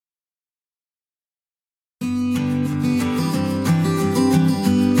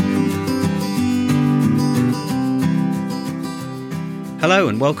Hello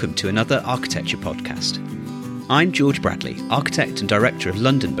and welcome to another architecture podcast. I'm George Bradley, architect and director of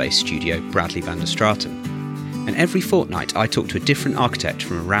London-based studio Bradley van der Straten. And every fortnight I talk to a different architect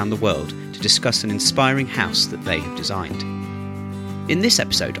from around the world to discuss an inspiring house that they have designed. In this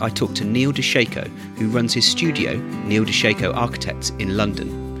episode I talk to Neil Deshaicho, who runs his studio, Neil Deshaicho Architects, in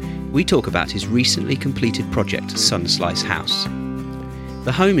London. We talk about his recently completed project, Sunslice House.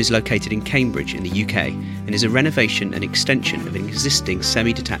 The home is located in Cambridge in the UK and is a renovation and extension of an existing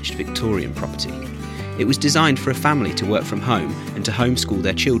semi-detached Victorian property. It was designed for a family to work from home and to homeschool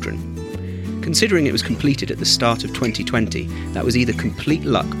their children. Considering it was completed at the start of 2020, that was either complete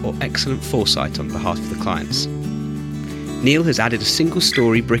luck or excellent foresight on behalf of the clients. Neil has added a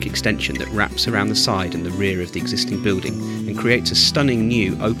single-storey brick extension that wraps around the side and the rear of the existing building and creates a stunning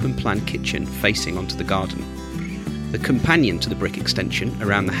new open-plan kitchen facing onto the garden. The companion to the brick extension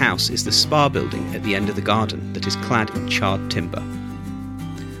around the house is the spa building at the end of the garden that is clad in charred timber.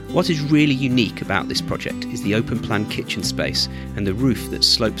 What is really unique about this project is the open-plan kitchen space and the roof that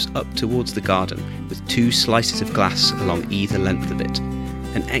slopes up towards the garden with two slices of glass along either length of it.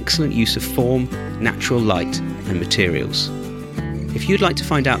 An excellent use of form, natural light and materials. If you'd like to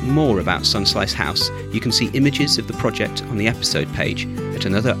find out more about Sunslice House, you can see images of the project on the episode page at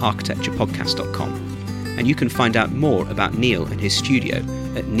anotherarchitecturepodcast.com. And you can find out more about Neil and his studio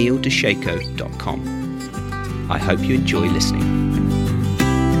at neildeshaicho.com. I hope you enjoy listening.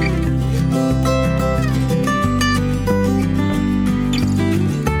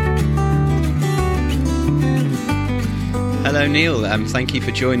 Hello Neil, thank you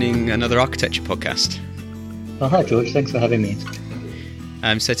for joining another architecture podcast. Oh, hi George, thanks for having me.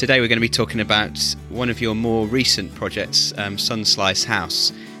 So today we're going to be talking about one of your more recent projects, Sunslice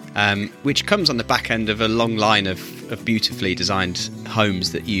House. Which comes on the back end of a long line of beautifully designed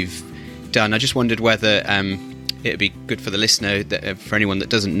homes that you've done. I just wondered whether it would be good for the listener, that, for anyone that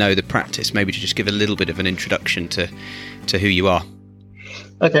doesn't know the practice, maybe to just give a little bit of an introduction to who you are.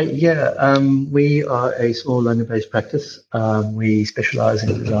 Okay, yeah, we are a small London-based practice. We specialise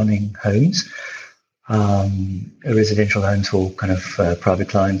in designing homes, residential homes for kind of private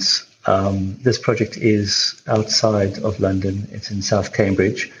clients. This project is outside of London. It's in South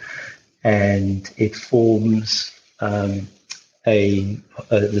Cambridge, and it forms part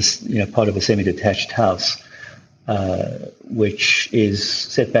of a semi-detached house, which is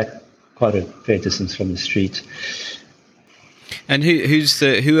set back quite a fair distance from the street. And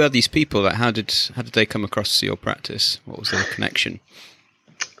who are these people? Like, how did they come across your practice? What was their connection?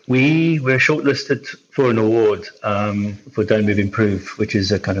 We were shortlisted for an award for Don't Move Improve, which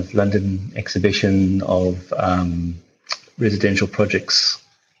is a kind of London exhibition of residential projects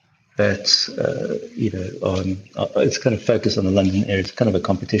that it's kind of focused on the London area. It's kind of a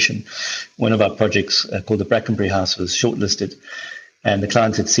competition. One of our projects called the Brackenbury House was shortlisted, and the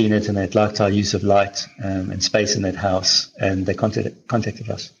clients had seen it and they'd liked our use of light and space in that house, and they contacted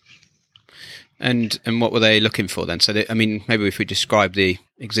us. And what were they looking for then? So, maybe if we describe the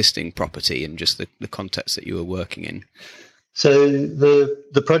existing property and just the context that you were working in. So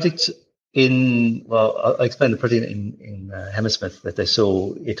the project I'll explain the project in Hammersmith that they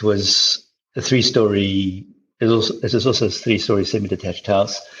saw. It was a 3-story. It was also a 3-story semi-detached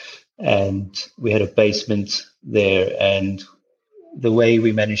house, and we had a basement there. And the way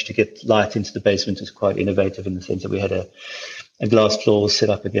we managed to get light into the basement was quite innovative in the sense that we had a glass floor set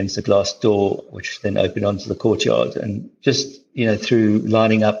up against a glass door, which then opened onto the courtyard. And just, through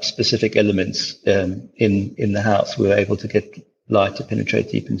lining up specific elements in the house, we were able to get light to penetrate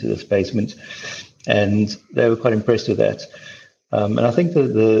deep into this basement. And they were quite impressed with that. And I think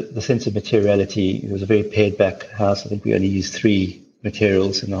the sense of materiality, it was a very pared back house. I think we only used 3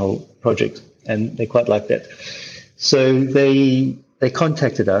 materials in the whole project, and they quite liked that. So they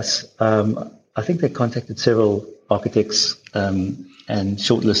contacted us. I think they contacted several architects and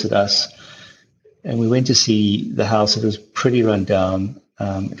shortlisted us, and we went to see the house. It was pretty run down.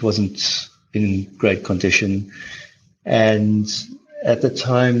 It wasn't in great condition, and at the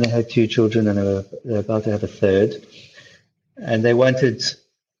time they had 2 children and they were about to have a third, and they wanted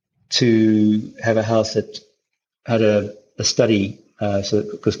to have a house that had a study,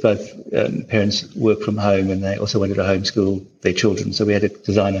 because both parents work from home, and they also wanted to homeschool their children. So we had to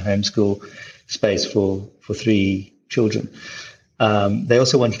design a homeschool space for 3 children. They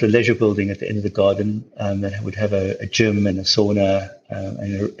also wanted a leisure building at the end of the garden that would have a gym and a sauna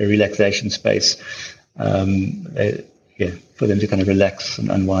and a relaxation space, for them to kind of relax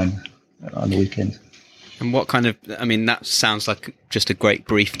and unwind on the weekend. And what kind of, that sounds like just a great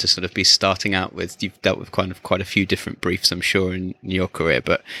brief to sort of be starting out with. You've dealt with quite a few different briefs, I'm sure, in your career,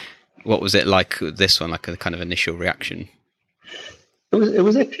 but what was it like with this one, like a kind of initial reaction? It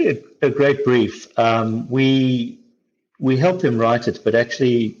was actually a great brief. We helped them write it, but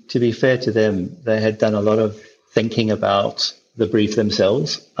actually, to be fair to them, they had done a lot of thinking about the brief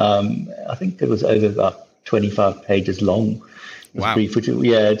themselves. I think it was over about 25 pages long. Wow. Brief, which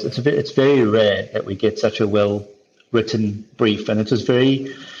it's very rare that we get such a well-written brief, and it was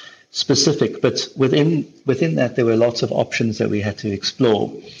very specific. But within that, there were lots of options that we had to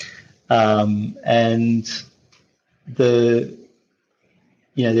explore, and there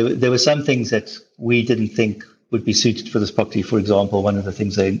were some things that we didn't think would be suited for this property. For example, one of the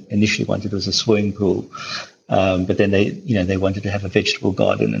things they initially wanted was a swimming pool, but then they wanted to have a vegetable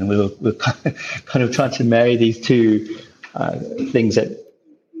garden, and we were kind of trying to marry these two things that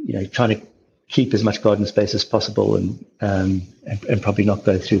trying to keep as much garden space as possible, and probably not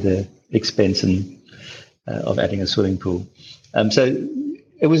go through the expense of adding a swimming pool. So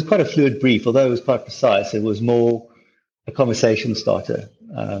it was quite a fluid brief, although it was quite precise. It was more a conversation starter.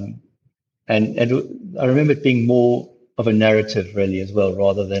 And I remember it being more of a narrative, really, as well,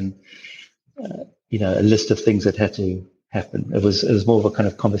 rather than a list of things that had to happen. It was more of a kind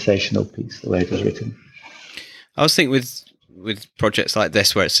of conversational piece, the way it was written. I was thinking with projects like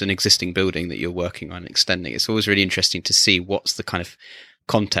this, where it's an existing building that you're working on and extending, it's always really interesting to see what's the kind of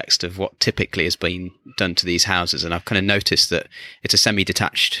context of what typically has been done to these houses. And I've kind of noticed that it's a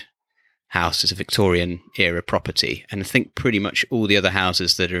semi-detached house, it's a Victorian era property, and I think pretty much all the other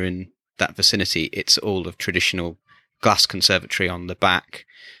houses that are in that vicinity, it's all of traditional glass conservatory on the back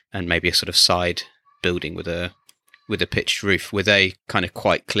and maybe a sort of side building with a pitched roof. Were they kind of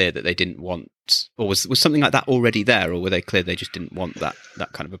quite clear that they didn't want, or was something like that already there, or were they clear they just didn't want that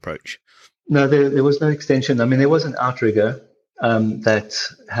kind of approach? No, there was no extension. I mean, there was an outrigger that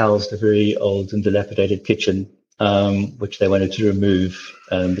housed a very old and dilapidated kitchen, which they wanted to remove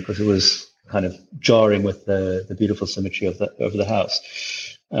because it was kind of jarring with the beautiful symmetry of the house.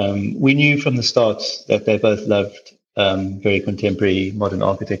 We knew from the start that they both loved very contemporary modern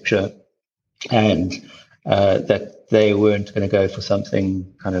architecture, and that they weren't going to go for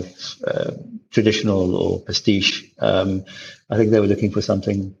something kind of traditional or pastiche. I think they were looking for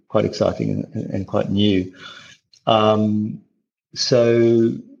something quite exciting and quite new.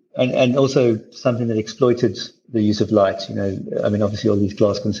 So, and also something that exploited the use of light. I mean, obviously all these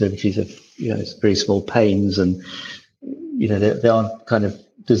glass conservatories have, very small panes, and, they aren't kind of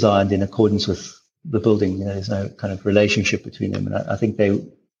designed in accordance with the building. There's no kind of relationship between them. And I think they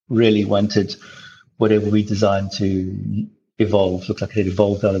really wanted whatever we designed to evolve, looked like it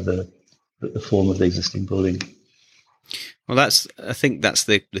evolved out of the form of the existing building. Well, I think that's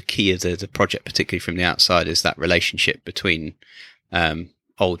the key of the project, particularly from the outside, is that relationship between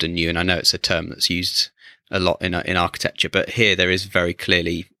old and new. And I know it's a term that's used a lot in architecture, but here there is very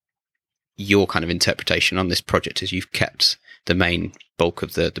clearly your kind of interpretation on this project is you've kept the main bulk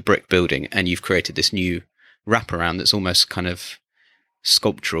of the brick building, and you've created this new wraparound that's almost kind of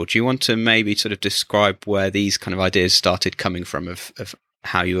sculptural. Do you want to maybe sort of describe where these kind of ideas started coming from of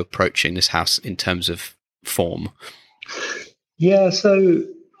how you're approaching this house in terms of form? Yeah, so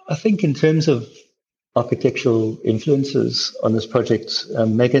I think in terms of architectural influences on this project,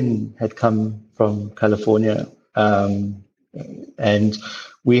 Megan had come from California, and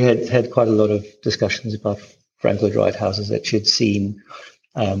we had quite a lot of discussions about Frank Lloyd Wright houses that she had seen,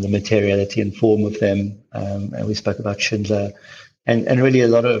 the materiality and form of them, and we spoke about Schindler, and really a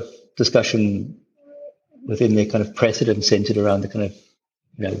lot of discussion within their kind of precedent centered around the kind of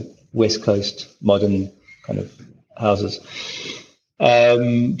West Coast modern kind of houses.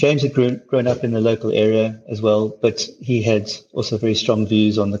 James had grown up in the local area as well, but he had also very strong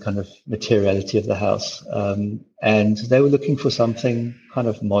views on the kind of materiality of the house. And they were looking for something kind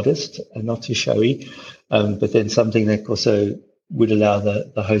of modest and not too showy, but then something that also would allow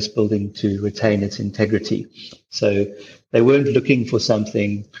the host building to retain its integrity. So they weren't looking for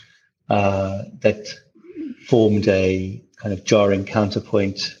something that formed a kind of jarring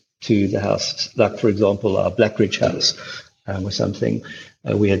counterpoint to the house. Like, for example, our Blackridge house was something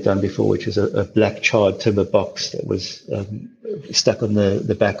we had done before, which is a black charred timber box that was stuck on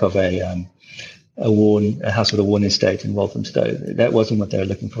the back of a house with a worn estate in Walthamstow. That wasn't what they were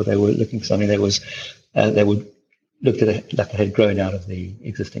looking for. They were looking for something that was looked at it like it had grown out of the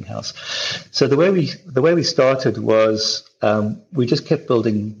existing house. So the way we started was we just kept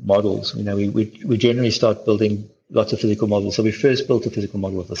building models. We generally start building lots of physical models. So we first built a physical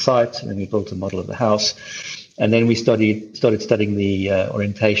model of the site, and then we built a model of the house. And then we started studying the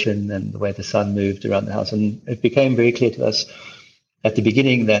orientation and the way the sun moved around the house. And it became very clear to us at the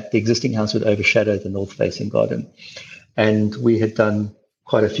beginning that the existing house would overshadow the north-facing garden. And we had done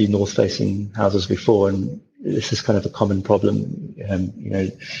quite a few north-facing houses before. And, this is kind of a common problem.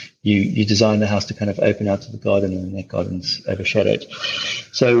 You design the house to kind of open out to the garden, and that garden's overshadowed.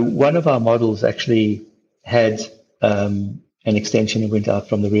 So one of our models actually had an extension that went out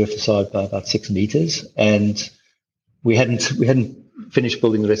from the rear facade by about 6 meters, and we hadn't finished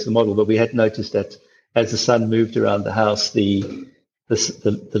building the rest of the model, but we had noticed that as the sun moved around the house, the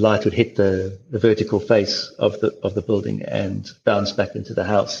light would hit the vertical face of the building and bounce back into the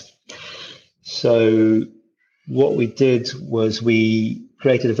house. So what we did was we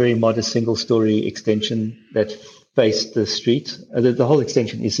created a very modest single-story extension that faced the street. The whole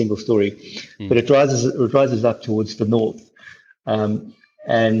extension is single-story, but it rises up towards the north, and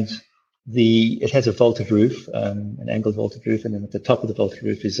it has a vaulted roof, an angled vaulted roof, and then at the top of the vaulted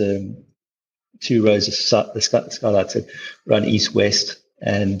roof is 2 rows of the skylights that run east-west,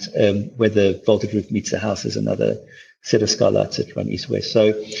 and where the vaulted roof meets the house is another set of skylights that run east-west.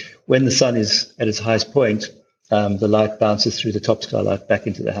 So when the sun is at its highest point, the light bounces through the top skylight back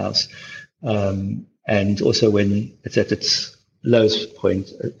into the house. And also when it's at its lowest point,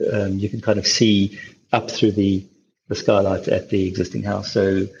 you can kind of see up through the skylight at the existing house.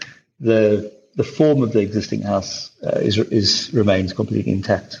 So the form of the existing house remains completely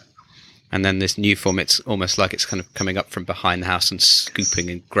intact. And then this new form, it's almost like it's kind of coming up from behind the house and scooping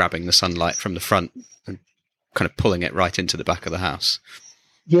and grabbing the sunlight from the front and kind of pulling it right into the back of the house.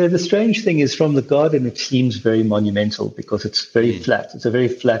 Yeah, the strange thing is from the garden, it seems very monumental because it's very flat. It's a very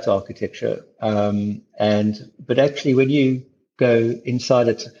flat architecture. But actually, when you go inside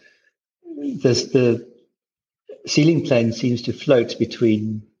it, the ceiling plane seems to float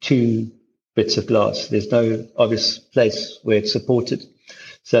between 2 bits of glass. There's no obvious place where it's supported.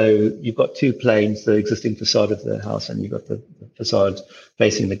 So you've got 2 planes, the existing facade of the house, and you've got the facade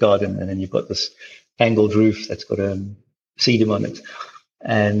facing the garden, and then you've got this angled roof that's got a sedum on it.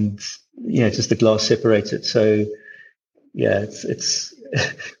 And just the glass separates it. So it's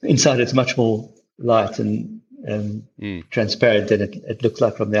inside. It's much more light and transparent than it looks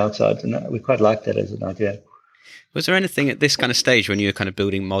like from the outside, and we quite like that as an idea. Was there anything at this kind of stage when you were kind of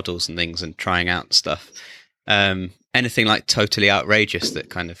building models and things and trying out stuff, anything like totally outrageous that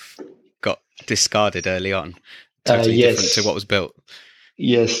kind of got discarded early on, totally different to what was built?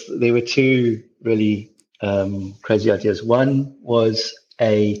 Yes, there were 2 really crazy ideas. One was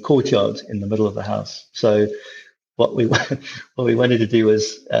a courtyard in the middle of the house. So what we wanted to do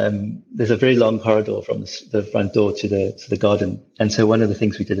was there's a very long corridor from the front door to the garden, and so one of the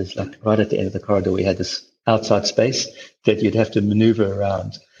things we did is like right at the end of the corridor we had this outside space that you'd have to maneuver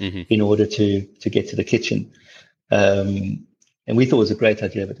around in order to get to the kitchen, and we thought it was a great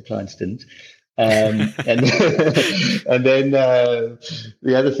idea, but the clients didn't. And then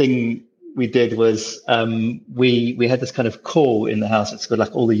the other thing we did was we had this kind of core in the house. It's got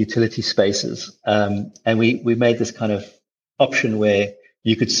like all the utility spaces, and we made this kind of option where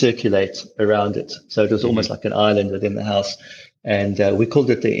you could circulate around it. So it was almost like an island within the house, and we called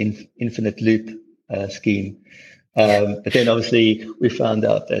it the infinite loop scheme. But then obviously we found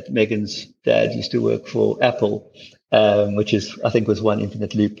out that Megan's dad used to work for Apple, which I think was One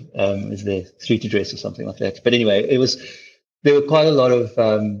Infinite Loop is their street address or something like that. But anyway, there were quite a lot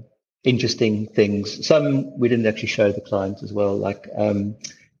of interesting things. Some we didn't actually show the client as well. Like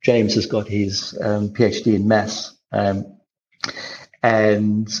James has got his PhD in maths,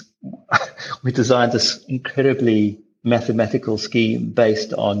 and we designed this incredibly mathematical scheme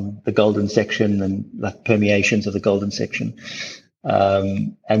based on the golden section and like permeations of the golden section,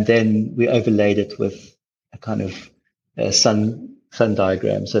 and then we overlaid it with a kind of sun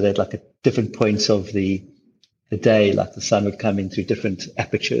diagram, so that like at different points of the day, like the sun would come in through different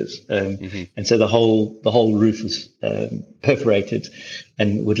apertures, and so the whole roof was perforated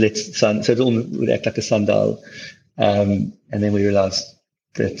and would let the sun, so it all would act like a sundial. And then we realized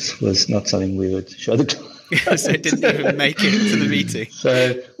that was not something we would show the clients. So it didn't even make it to the meeting.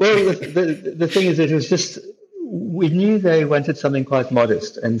 So, well, the thing is, it was just, we knew they wanted something quite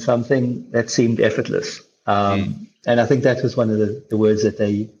modest and something that seemed effortless. And I think that was one of the words that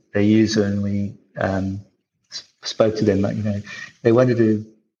they used when we spoke to them. Like, they wanted to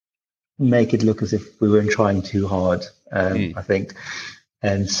make it look as if we weren't trying too hard, I think.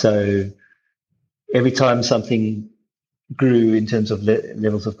 And so every time something grew in terms of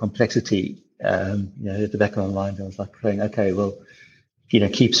levels of complexity, at the back of my mind, I was like saying, okay, well,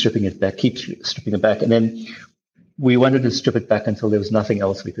 keep stripping it back. And then we wanted to strip it back until there was nothing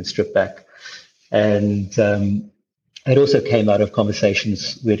else we could strip back. And it also came out of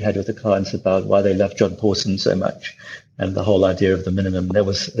conversations we'd had with the clients about why they loved John Pawson so much, and the whole idea of the minimum. There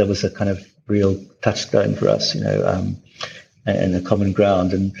was a kind of real touchstone for us, and a common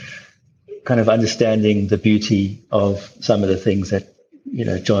ground. And kind of understanding the beauty of some of the things that,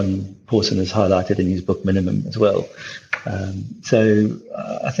 John Pawson has highlighted in his book Minimum as well. So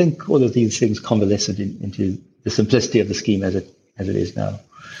I think all of these things convalesced into the simplicity of the scheme as it is now.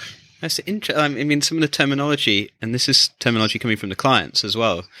 That's interesting. I mean, some of the terminology, and this is terminology coming from the clients as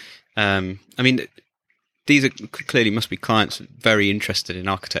well. I mean, these are clearly must be clients very interested in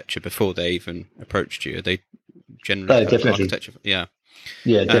architecture before they even approached you. Are they generally definitely architecture? Yeah,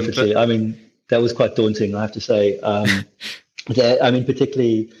 definitely. I mean, that was quite daunting, I have to say.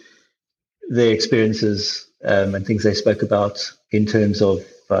 Particularly the experiences and things they spoke about in terms of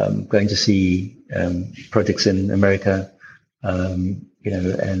going to see projects in America,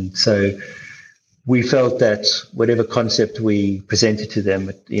 and so we felt that whatever concept we presented to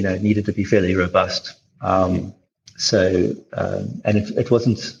them, needed to be fairly robust. And it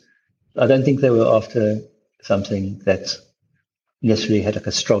wasn't, I don't think they were after something that necessarily had like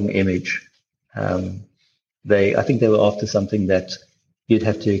a strong image. I think they were after something that you'd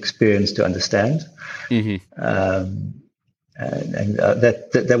have to experience to understand. Mm-hmm.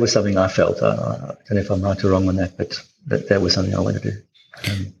 That was something I felt. I don't know if I'm right or wrong on that, but that was something I wanted to do.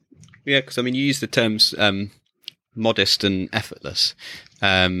 Yeah, because I mean, you use the terms modest and effortless.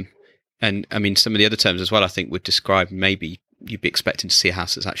 And I mean, some of the other terms as well, I think would describe maybe you'd be expecting to see a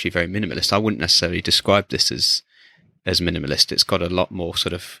house that's actually very minimalist. I wouldn't necessarily describe this as minimalist. It's got a lot more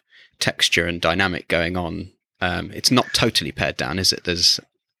sort of texture and dynamic going on. It's not totally pared down, is it? So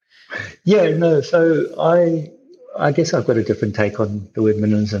I guess I've got a different take on the word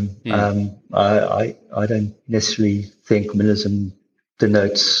minimalism. I don't necessarily think minimalism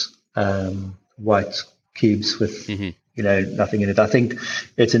denotes white cubes with nothing in it. I think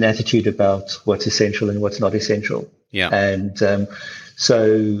it's an attitude about what's essential and what's not essential. Yeah. And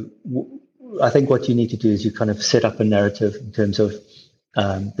I think what you need to do is you kind of set up a narrative in terms of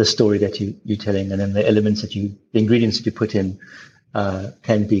the story that you're telling, and then the elements the ingredients that you put in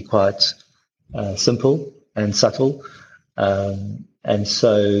can be quite simple and subtle. And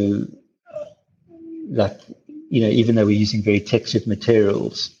so, even though we're using very textured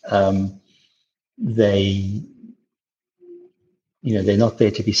materials, they're not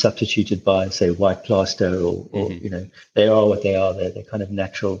there to be substituted by, say, white plaster or they are what they are. They're kind of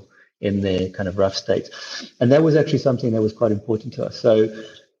natural in their kind of rough state. And that was actually something that was quite important to us. So,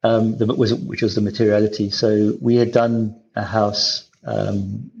 which was the materiality. So we had done a house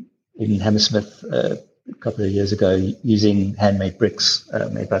in Hammersmith a couple of years ago using handmade bricks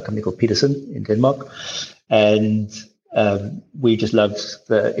made by a company called Peterson in Denmark. And we just loved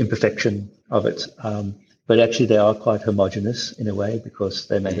the imperfection of it. But actually they are quite homogeneous in a way because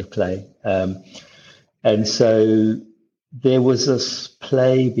they're made of clay. And so there was this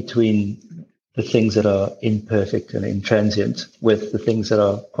play between the things that are imperfect and intransient with the things that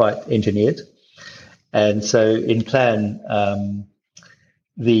are quite engineered. And so in plan,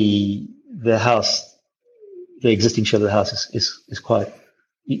 the house, the existing shell of the house is quite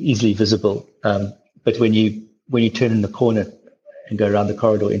easily visible. But when you turn in the corner and go around the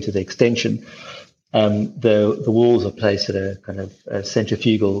corridor into the extension, the walls are placed at a kind of a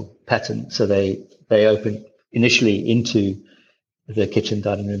centrifugal pattern. So they open initially into the kitchen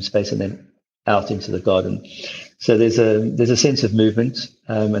dining room space and then out into the garden. So there's a sense of movement,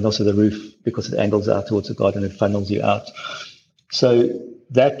 and also the roof, because it angles out towards the garden, it funnels you out. So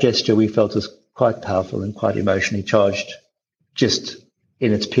that gesture we felt was quite powerful and quite emotionally charged, just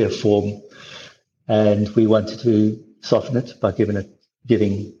in its pure form. And we wanted to soften it by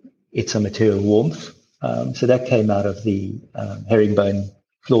giving it some material warmth. So that came out of the herringbone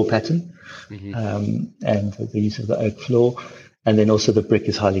floor pattern, and the use of the oak floor. And then also the brick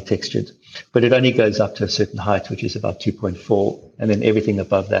is highly textured, but it only goes up to a certain height, which is about 2.4. And then everything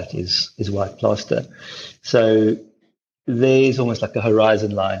above that is white plaster. So there's almost like a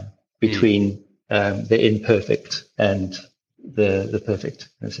horizon line between the imperfect and the perfect,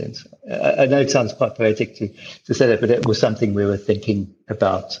 in a sense. I know it sounds quite poetic to say that, but it was something we were thinking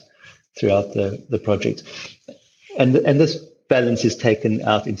about throughout the project. And this balance is taken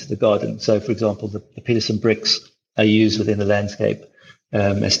out into the garden. So, for example, the Peterson bricks are used within the landscape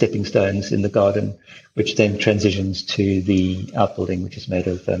as stepping stones in the garden, which then transitions to the outbuilding, which is made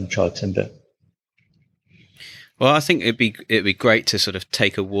of charred timber. Well, I think it'd be great to sort of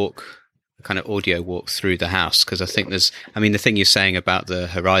take a walk, a kind of audio walk through the house, because I think the thing you're saying about the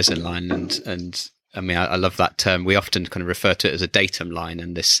horizon line and I mean, I love that term. We often kind of refer to it as a datum line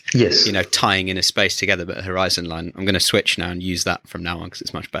and this, yes, tying in a space together, but a horizon line. I'm going to switch now and use that from now on because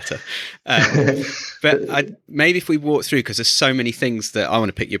it's much better. But maybe if we walk through, because there's so many things that I want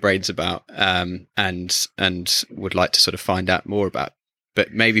to pick your brains about, and would like to sort of find out more about.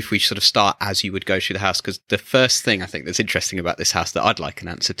 But maybe if we sort of start as you would go through the house, because the first thing I think that's interesting about this house that I'd like an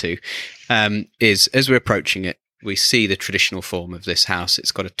answer to is, as we're approaching it, we see the traditional form of this house.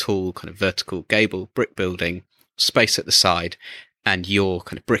 It's got a tall kind of vertical gable, brick building, space at the side, and your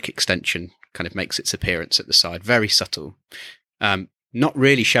kind of brick extension kind of makes its appearance at the side. Very subtle. Not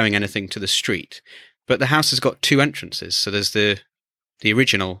really showing anything to the street. But the house has got two entrances. So there's the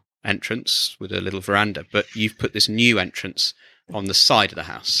original entrance with a little veranda, but you've put this new entrance on the side of the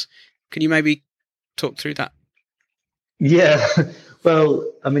house. Can you maybe talk through that? Yeah, well,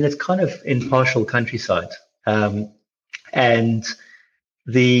 I mean, it's kind of in partial countryside. And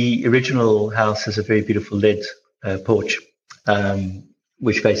the original house has a very beautiful lead porch,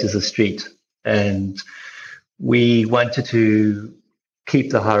 which faces the street. And we wanted to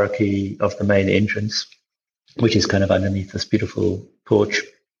keep the hierarchy of the main entrance, which is kind of underneath this beautiful porch.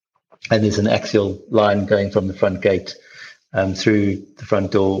 And there's an axial line going from the front gate through the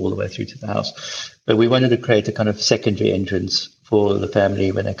front door all the way through to the house. But we wanted to create a kind of secondary entrance for the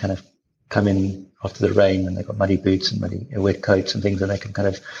family when they kind of come in after the rain and they've got muddy boots and muddy wet coats and things, and they can kind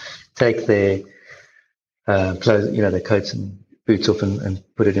of take their clothes, their coats and boots off and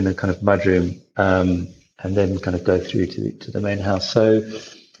put it in a kind of mudroom, and then kind of go through to the main house. So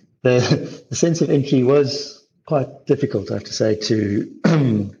the sense of entry was quite difficult, I have to say, to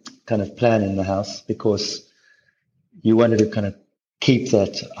kind of plan in the house, because you wanted to kind of keep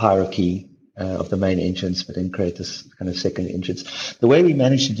that hierarchy of the main entrance, but then create this kind of second entrance. The way we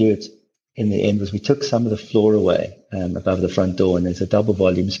managed to do it in the end was we took some of the floor away above the front door, and there's a double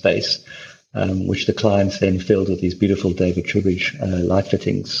volume space, which the clients then filled with these beautiful David Trubridge light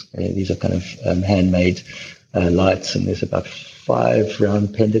fittings. These are kind of handmade lights, and there's about 5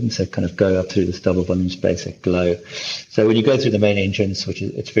 round pendants that kind of go up through this double volume space that glow. So when you go through the main entrance, which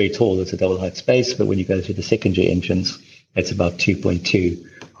is, it's very tall, it's a double height space, but when you go through the secondary entrance, it's about 2.2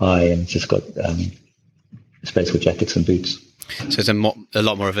 high, and it's just got space for jackets and boots. So it's a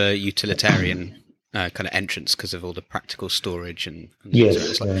lot more of a utilitarian kind of entrance because of all the practical storage and yes,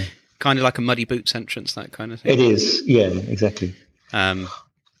 it's like, kind of like a muddy boots entrance, that kind of thing. It is, yeah, exactly.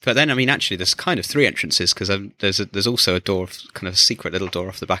 But then, I mean, actually, there's kind of 3 entrances, because there's also a door, kind of a secret little door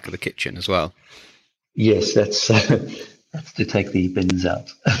off the back of the kitchen as well. Yes, that's to take the bins out.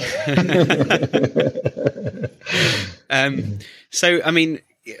 So, I mean,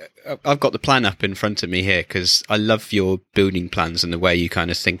 I've got the plan up in front of me here, because I love your building plans and the way you kind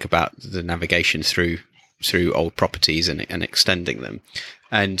of think about the navigation through old properties and extending them.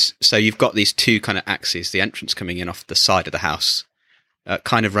 And so you've got these 2 kind of axes, the entrance coming in off the side of the house,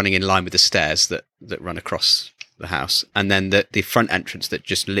 kind of running in line with the stairs that run across the house, and then the front entrance that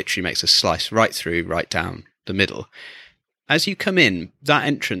just literally makes a slice right through, right down the middle. As you come in, that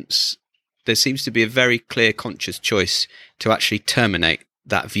entrance, there seems to be a very clear, conscious choice to actually terminate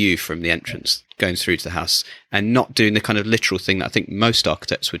that view from the entrance going through to the house, and not doing the kind of literal thing that I think most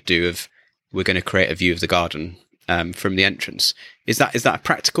architects would do of, we're going to create a view of the garden from the entrance. Is that a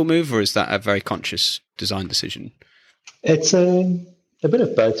practical move, or is that a very conscious design decision? It's a bit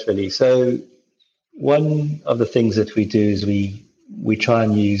of both, really. So one of the things that we do is we try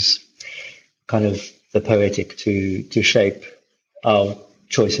and use kind of the poetic to shape our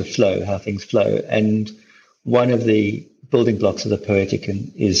choice of flow, how things flow. And one of the building blocks of the poetic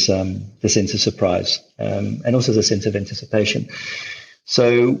is the sense of surprise, and also the sense of anticipation.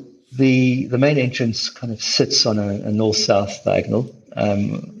 So the main entrance kind of sits on a north-south diagonal.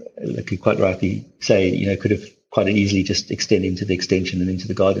 Like you quite rightly say, could have quite easily just extend into the extension and into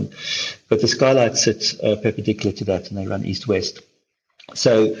the garden. But the skylights sit perpendicular to that, and they run east-west.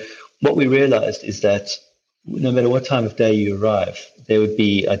 So what we realized is that no matter what time of day you arrive, there would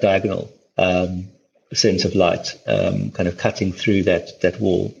be a diagonal sense of light kind of cutting through that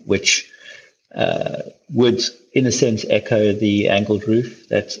wall, which would, in a sense, echo the angled roof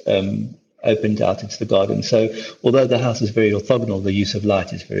that opened out into the garden. So although the house is very orthogonal, the use of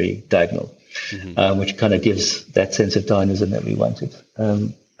light is very diagonal, which kind of gives that sense of dynamism that we wanted,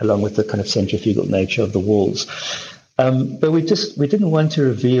 along with the kind of centrifugal nature of the walls. But we didn't want to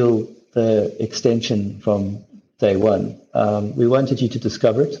reveal the extension from day one. We wanted you to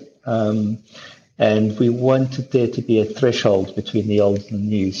discover it. And we wanted there to be a threshold between the old and the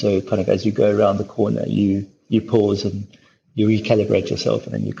new. So kind of as you go around the corner, you pause and you recalibrate yourself,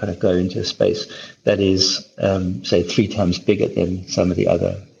 and then you kind of go into a space that is, say, 3 times bigger than some of the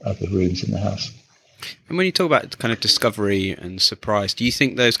other rooms in the house. And when you talk about kind of discovery and surprise, do you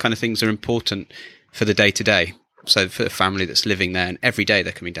think those kind of things are important for the day-to-day? So for the family that's living there, and every day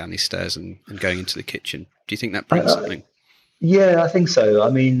they're coming down these stairs and going into the kitchen, do you think that brings something? Yeah, I think so.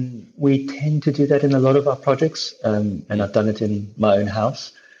 I mean, we tend to do that in a lot of our projects, and I've done it in my own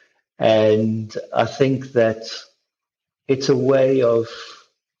house. And I think that it's a way of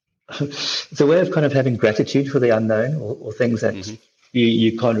it's a way of kind of having gratitude for the unknown, or things that Hmm.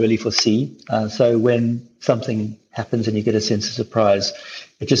 you can't really foresee. So when something happens and you get a sense of surprise,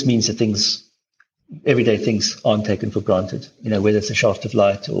 it just means that everyday things aren't taken for granted. Whether it's a shaft of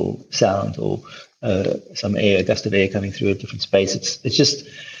light or sound or a gust of air coming through a different space. It's just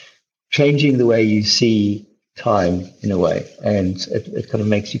changing the way you see time in a way, and it kind of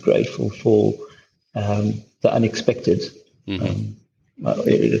makes you grateful for the unexpected. Hmm. Um,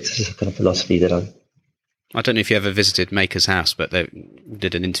 it's just a kind of philosophy that I don't know if you ever visited Maker's House, but they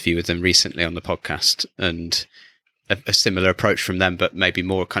did an interview with them recently on the podcast, and a similar approach from them, but maybe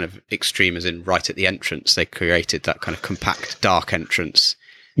more kind of extreme, as in right at the entrance, they created that kind of compact, dark entrance,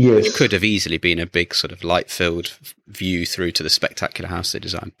 which yes, could have easily been a big sort of light-filled view through to the spectacular house they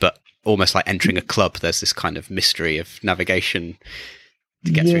designed. But almost like entering a club, there's this kind of mystery of navigation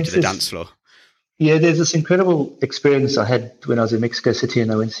to get through to yes, the dance floor. yeah. There's this incredible experience I had when I was in Mexico City,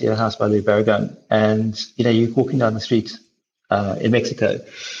 and I went to see a house by Louis Barragan, and you're walking down the street in Mexico,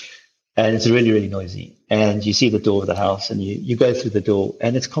 and it's really, really noisy. And you see the door of the house, and you go through the door,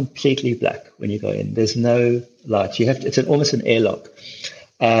 and it's completely black when you go in. There's no light. It's almost an airlock.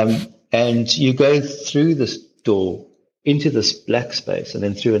 And you go through this door into this black space, and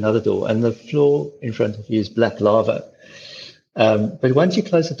then through another door, and the floor in front of you is black lava. But once you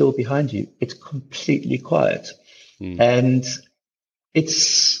close the door behind you, it's completely quiet, Mm. and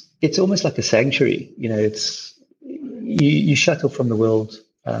it's almost like a sanctuary. It's you shut off from the world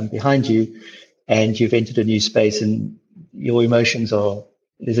behind you, and you've entered a new space, and your emotions are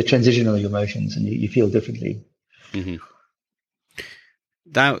there's a transition of your emotions, and you feel differently. Mm-hmm.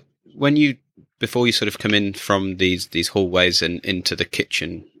 That when before you sort of come in from these hallways and into the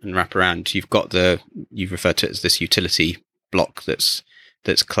kitchen and wrap around, you've referred to it as this utility block that's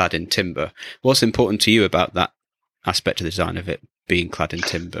clad in timber. What's important to you about that aspect of the design of it being clad in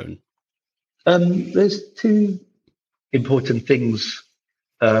timber? There's two important things.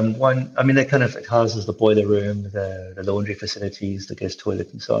 One, I mean, it houses the boiler room, the laundry facilities, the guest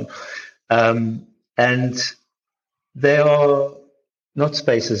toilet, and so on. And they are not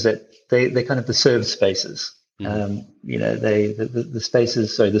spaces that they're kind of the served spaces. Mm-hmm. The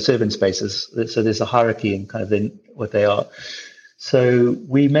spaces, so the servant spaces. So there's a hierarchy in kind of what they are. So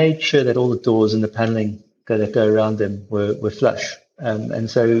we made sure that all the doors and the paneling that go around them were flush. And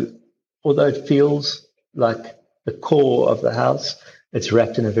so although it feels like the core of the house, it's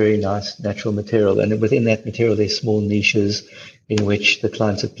wrapped in a very nice natural material. And within that material, there's small niches in which the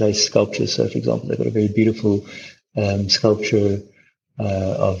clients have placed sculptures. So, for example, they've got a very beautiful sculpture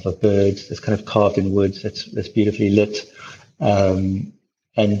of a bird that's kind of carved in wood that's beautifully lit. And,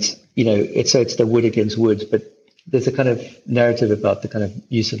 it's the wood against wood, but there's a kind of narrative about the kind of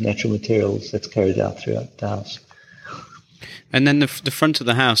use of natural materials that's carried out throughout the house. And then the front of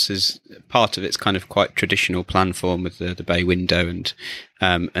the house is part of its kind of quite traditional plan form with the bay window and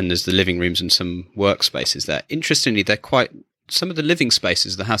there's the living rooms and some workspaces there. Interestingly, they're quite some of the living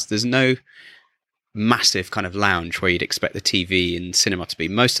spaces of the house. There's no massive kind of lounge where you'd expect the TV and cinema to be.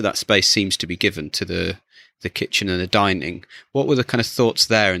 Most of that space seems to be given to the kitchen and the dining. What were the kind of thoughts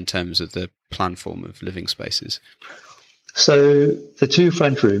there in terms of the plan form of living spaces? So the two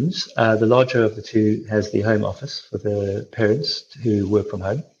front rooms, the larger of the two has the home office for the parents who work from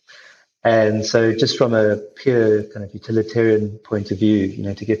home. And so just from a pure kind of utilitarian point of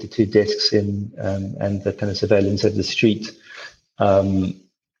view, to get the two desks in and the kind of surveillance of the street,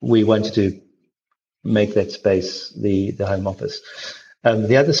 we wanted to make that space the home office.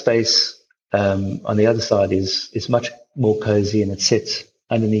 The other space on the other side is much more cozy, and it sits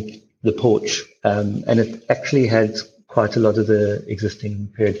underneath the porch. And it actually had quite a lot of the existing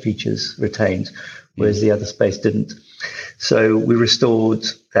period features retained, whereas the other space didn't. So we restored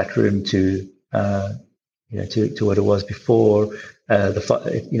that room to what it was before.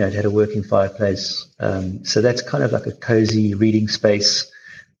 It had a working fireplace. So that's kind of like a cozy reading space.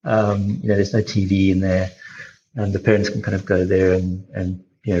 There's no TV in there, and the parents can kind of go there and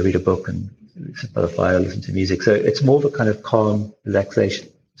read a book and sit by the fire, listen to music. So it's more of a kind of calm relaxation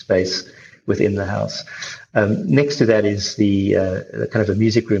space within the house. Next to that is the kind of a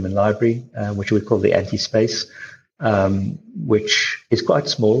music room and library, which we call the anti-space, which is quite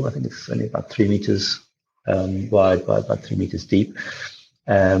small. I think it's only about 3 meters wide by about 3 meters deep.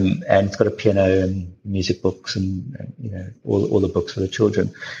 And it's got a piano and music books and all the books for the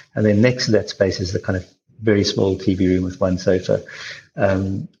children. And then next to that space is the kind of very small TV room with one sofa.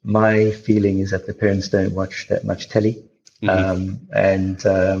 My feeling is that the parents don't watch that much telly. Yeah,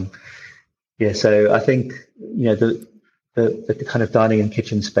 so I think the kind of dining and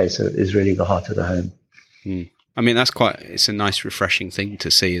kitchen space is really the heart of the home. I mean, it's a nice, refreshing thing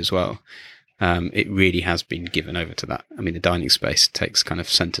to see as well. It really has been given over to that. I mean, the dining space takes kind of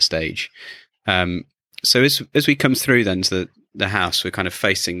center stage. So as we come through then to the house, we're kind of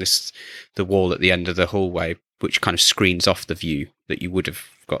facing the wall at the end of the hallway, which kind of screens off the view that you would have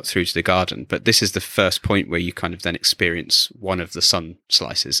got through to the garden. But this is the first point where you kind of then experience one of the sun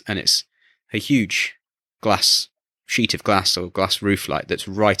slices, and it's a huge sheet of glass or glass roof light that's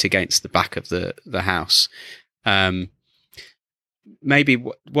right against the back of the house. Maybe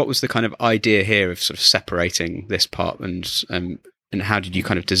what was the kind of idea here of sort of separating this part, and how did you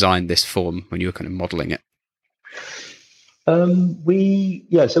kind of design this form when you were kind of modeling it? We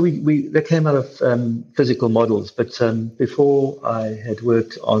that came out of physical models, but before I had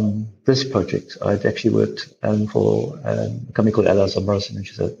worked on this project, I'd actually worked for a company called Allies of Morrison,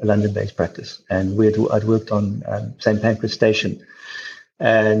 which is a London-based practice, and I'd worked on St Pancras Station,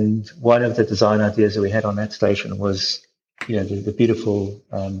 and one of the design ideas that we had on that station was, the beautiful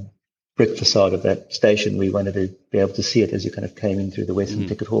brick facade of that station. We wanted to be able to see it as you kind of came in through the Western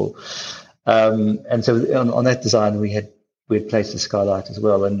Ticket Hall, and so on that design we had placed a skylight as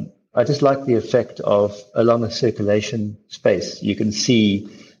well. And I just like the effect of, along a circulation space, you can see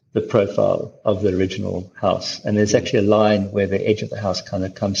the profile of the original house. And there's actually a line where the edge of the house kind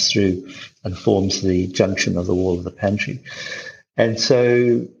of comes through and forms the junction of the wall of the pantry. And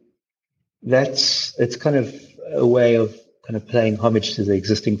so it's kind of a way of kind of paying homage to the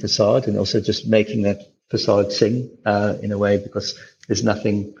existing facade, and also just making that facade sing in a way, because there's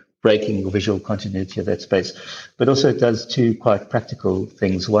nothing breaking the visual continuity of that space. But also it does two quite practical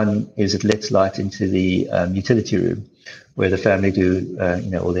things. One is it lets light into the utility room where the family do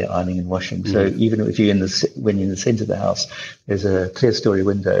all their ironing and washing. So even if when you're in the center of the house, there's a clear story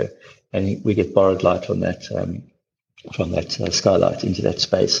window, and we get borrowed light from that skylight into that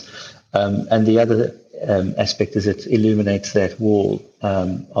space. And the other aspect is it illuminates that wall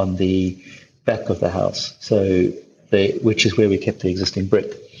on the back of the house, which is where we kept the existing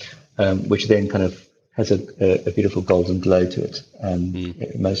brick. Which then kind of has a beautiful golden glow to it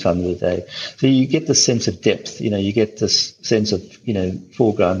most times of the day. So you get this sense of depth, you get this sense of,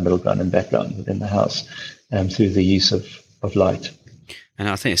 foreground, middle ground and background within the house through the use of light. And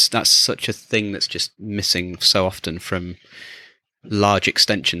I think that's such a thing that's just missing so often from large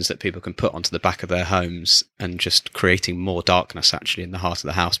extensions that people can put onto the back of their homes, and just creating more darkness actually in the heart of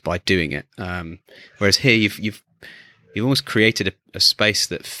the house by doing it. Whereas here you've almost created a space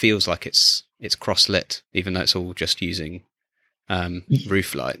that feels like it's cross-lit, even though it's all just using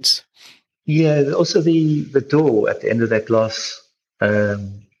roof lights. Yeah, also the door at the end of that glass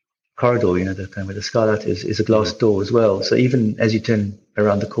corridor, the kind of where the skylight is a glass door as well. So even as you turn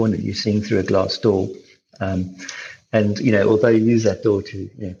around the corner, you're seeing through a glass door. And although you use that door to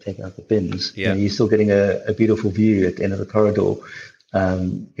take out the bins, you're still getting a beautiful view at the end of the corridor.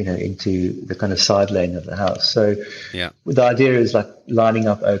 Into the kind of side lane of the house. So the idea is like lining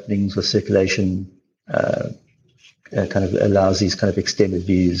up openings with circulation kind of allows these kind of extended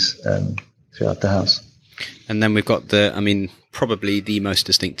views throughout the house. And then we've got probably the most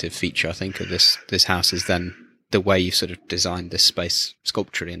distinctive feature, I think, of this house is then the way you sort of designed this space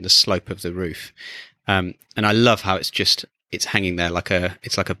sculpturally and the slope of the roof. And I love how it's hanging there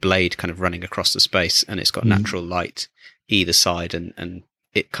it's like a blade kind of running across the space, and it's got natural light either side, and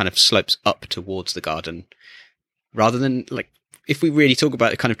it kind of slopes up towards the garden, rather than, like, if we really talk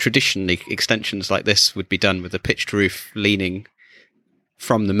about it, kind of traditionally extensions like this would be done with a pitched roof leaning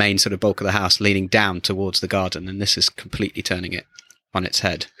from the main sort of bulk of the house, leaning down towards the garden, and this is completely turning it on its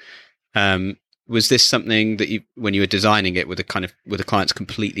head. Was this something that when you were designing it, were the clients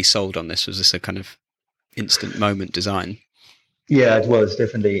completely sold on this? Was this a kind of instant moment design? Yeah, it was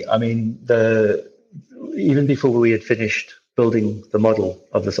definitely. I mean, even before we had finished building the model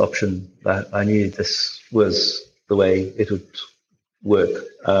of this option, I knew this was the way it would work.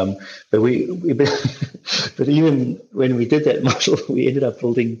 But even when we did that model, we ended up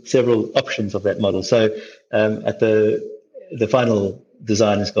building several options of that model. So at the final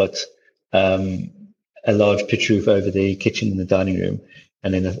design has got a large pitch roof over the kitchen and the dining room,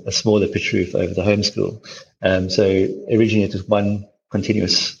 and then a smaller pitch roof over the home school. So originally it was one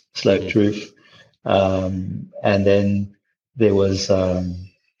continuous sloped roof. And then there was, then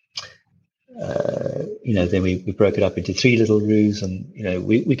we broke it up into three little roofs, and,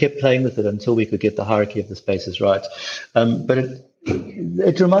 we kept playing with it until we could get the hierarchy of the spaces right. But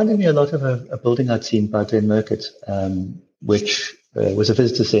it reminded me a lot of a building I'd seen by Glenmurcutt, which was a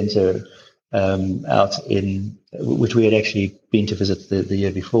visitor centre out in which we had actually been to visit the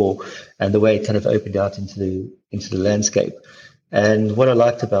year before, and the way it kind of opened out into the landscape. And what I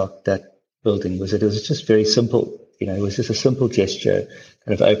liked about that building was that it was just very simple. You know, it was just a simple gesture,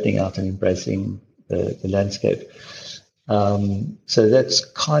 kind of opening out and embracing the landscape. So that's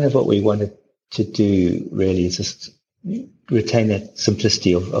kind of what we wanted to do, really, is just retain that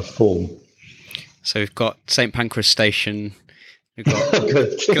simplicity of form. So we've got St Pancras Station, we've got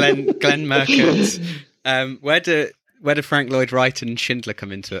Glen Murcutt. Where do Frank Lloyd Wright and Schindler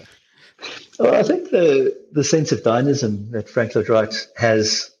come into it? Well, I think the sense of dynamism that Frank Lloyd Wright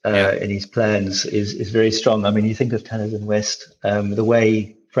has in his plans is very strong. I mean, you think of Tannadice West, the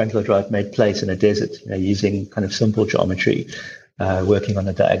way Frank Lloyd Wright made place in a desert, you know, using kind of simple geometry, working on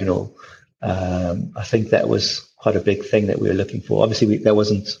a diagonal. I think that was quite a big thing that we were looking for. Obviously, that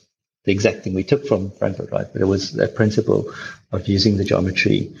wasn't the exact thing we took from Frank Lloyd Wright, but it was that principle of using the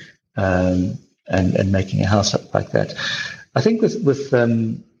geometry and making a house up like that. I think with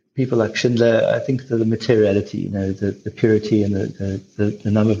people like Schindler, I think the materiality, you know, the purity and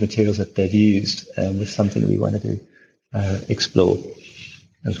the number of materials that they've used was something we wanted to explore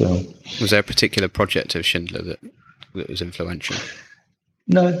as well. Was there a particular project of Schindler that was influential?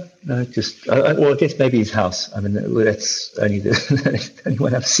 No, just I guess maybe his house. I mean, that's only the only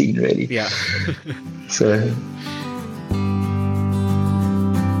one I've seen, really. Yeah. So.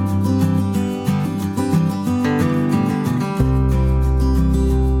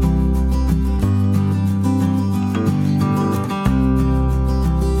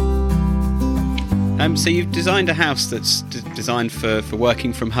 So you've designed a house that's designed for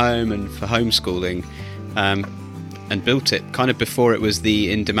working from home and for homeschooling, and built it kind of before it was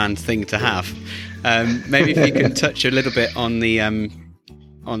the in-demand thing to have. Maybe if you can touch a little bit on the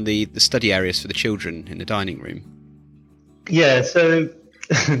study areas for the children in the dining room. Yeah, so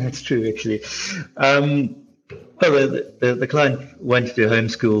that's true, actually. Well, the client wanted to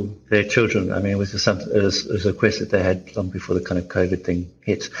homeschool their children. I mean, it was a request that they had long before the kind of COVID thing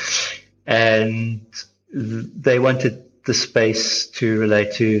hit. And they wanted the space to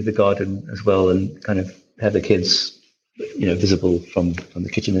relate to the garden as well, and kind of have the kids, you know, visible from the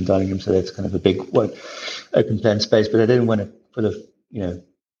kitchen and dining room. So that's kind of a big open plan space, but I didn't want it full of, you know,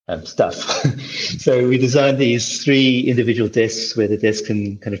 stuff. So we designed these 3 individual desks where the desk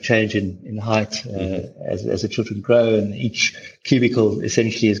can kind of change in height as the children grow, and each cubicle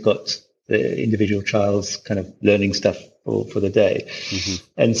essentially has got the individual child's kind of learning stuff for the day. Mm-hmm.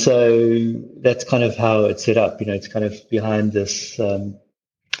 And so that's kind of how it's set up. You know, it's kind of behind this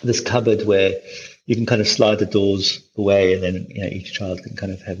cupboard where you can kind of slide the doors away, and then, you know, each child can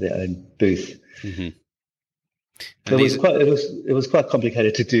kind of have their own booth. Mm-hmm. It was quite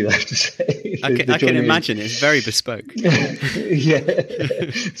complicated to do, I have to say. I can imagine. It's very bespoke. Yeah,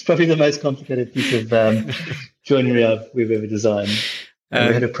 it's probably the most complicated piece of joinery we've ever designed. We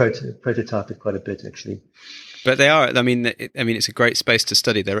had to prototype it quite a bit, actually. But they are. I mean, it's a great space to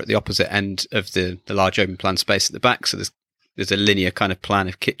study. They're at the opposite end of the large open plan space at the back. So there's a linear kind of plan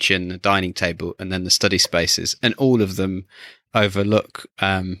of kitchen, a dining table, and then the study spaces, and all of them overlook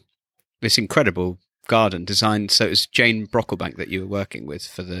this incredible garden designed. So it was Jane Brocklebank that you were working with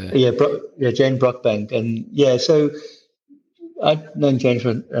for the Jane Brockbank, and so I've known Jane for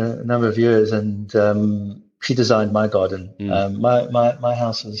a number of years, and she designed my garden. My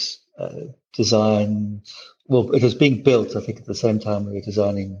house was designed. Well, it was being built, I think, at the same time we were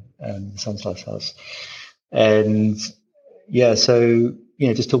designing the Sunslice house, and so, you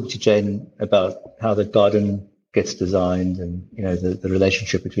know, just talking to Jane about how the garden gets designed, and, you know, the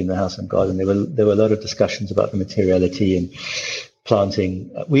relationship between the house and garden. There were a lot of discussions about the materiality and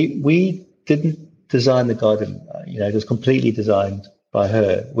planting. We didn't design the garden. You know, it was completely designed by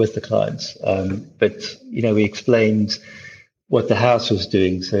her with the clients. But, you know, we explained what the house was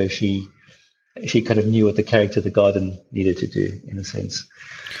doing, so she kind of knew what the character of the garden needed to do, in a sense.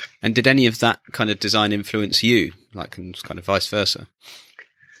 And did any of that kind of design influence you, like, and kind of vice versa?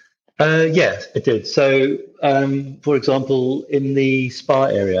 Yes, it did. So, for example, in the spa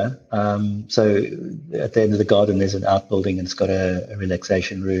area, so at the end of the garden, there's an outbuilding, and it's got a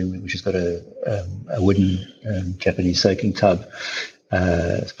relaxation room, which has got a wooden Japanese soaking tub,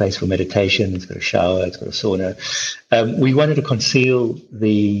 space for meditation. It's got a shower. It's got a sauna. We wanted to conceal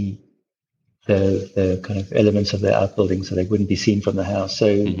the kind of elements of the outbuilding so they wouldn't be seen from the house. So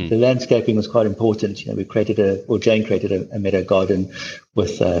the landscaping was quite important. You know, Jane created a meadow garden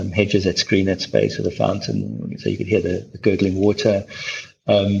with hedges that screen that space with a fountain, so you could hear the gurgling water.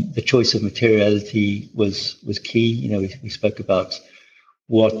 The choice of materiality was key. You know, we spoke about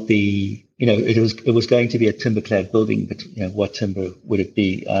what it was going to be a timber-clad building, but, you know, what timber would it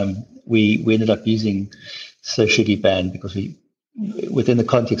be? we ended up using Sashigi band because within the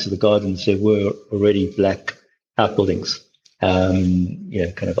context of the gardens, there were already black outbuildings,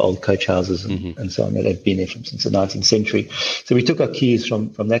 kind of old coach houses and so on that had been there since the 19th century. So we took our cues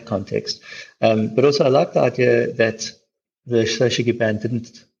from that context. But also I like the idea that the Sashigi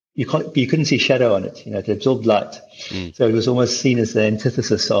band you couldn't see shadow on it. It absorbed light. So it was almost seen as the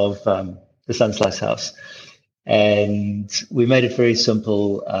antithesis of the Sunslice house. And we made it very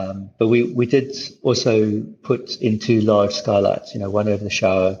simple, but we did also put in 2 large skylights, one over the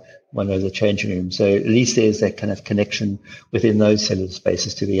shower, one over the changing room. So at least there's that kind of connection within those cellular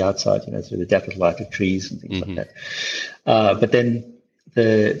spaces to the outside, through the dappled light of trees and things like that. But then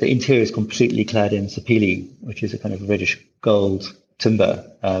the interior is completely clad in sapele, which is a kind of reddish gold timber,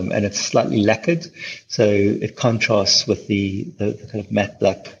 and it's slightly lacquered, so it contrasts with the kind of matte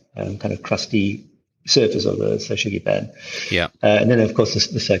black, kind of crusty surface of the Sashigi band. Yeah. And then, of course,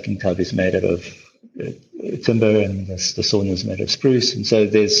 the soaking tub is made out of timber, and the sauna is made of spruce. And so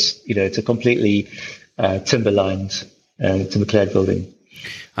there's, it's a completely timber-lined, timber-clad building.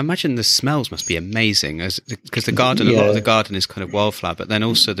 I imagine the smells must be amazing, because the garden, a lot of the garden is kind of wildflower, but then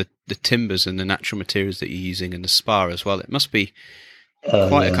also the timbers and the natural materials that you're using in the spa as well. It must be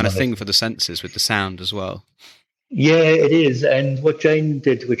quite a kind of thing for the senses with the sound as well. Yeah, it is. And what Jane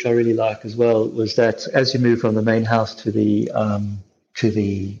did, which I really like as well, was that as you move from the main house to the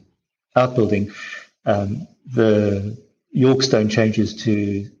outbuilding, the Yorkstone changes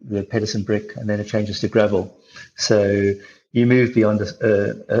to the Pedersen brick, and then it changes to gravel. So you move beyond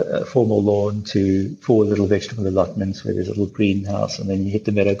a formal lawn to 4 little vegetable allotments where there's a little greenhouse, and then you hit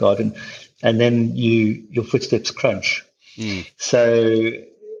the meadow garden, and then your footsteps crunch. So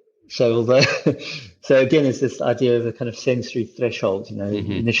again, it's this idea of a kind of sensory threshold.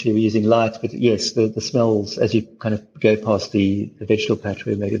 Initially we're using light, but yes, the smells as you kind of go past the vegetable patch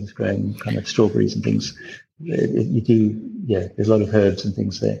where Megan's growing kind of strawberries and things. There's a lot of herbs and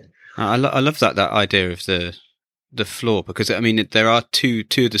things there. I love that idea of the floor, because I mean there are two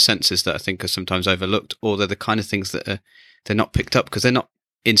of the senses that I think are sometimes overlooked, or they're the kind of things that they're not picked up because they're not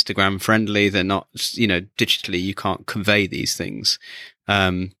Instagram friendly. They're not, digitally you can't convey these things.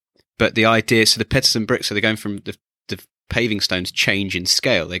 But the idea, so the Pedersen bricks, so they're going from the paving stones change in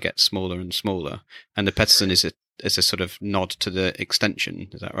scale. They get smaller and smaller. And the Pedersen is a sort of nod to the extension.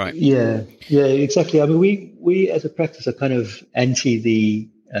 Is that right? Yeah, exactly. I mean, we as a practice are kind of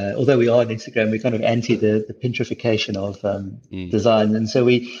anti although we are on Instagram, we're kind of anti the pintrification of design. And so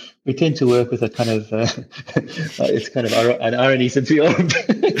we tend to work with a kind of, it's kind of an irony since we are on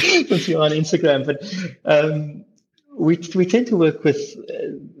Instagram, but we tend to work with,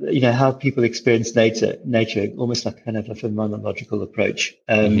 how people experience nature, almost like kind of a phenomenological approach.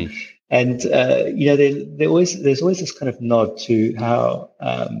 And, there's always this kind of nod to how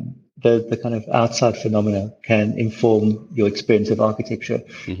the kind of outside phenomena can inform your experience of architecture,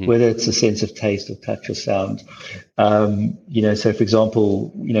 whether it's a sense of taste or touch or sound. So for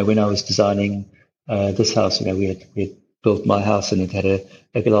example, when I was designing this house, we had built my house and it had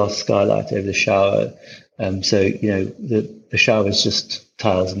a glass skylight over the shower. So the shower is just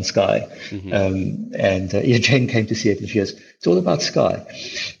tiles and sky. Jane came to see it and she goes, "It's all about sky,"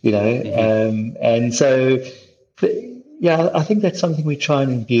 and so. I think that's something we try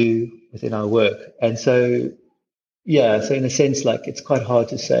and imbue within our work. And so in a sense, like it's quite hard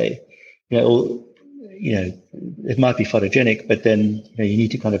to say, it might be photogenic, but then, you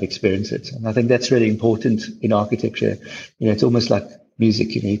need to kind of experience it. And I think that's really important in architecture. It's almost like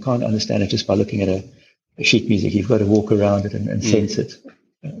music, you can't understand it just by looking at a sheet music. You've got to walk around it and sense it.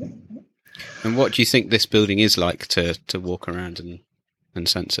 And what do you think this building is like to walk around and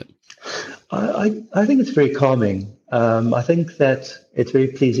sense it? I think it's very calming. I think that it's very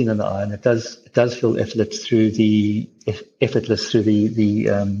pleasing on the eye, and it does feel effortless through the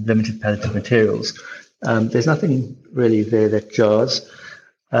limited palette of materials. There's nothing really there that jars.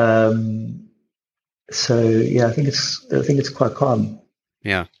 I think it's quite calm.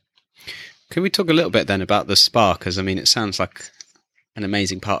 Yeah. Can we talk a little bit then about the spa? Because I mean, it sounds like an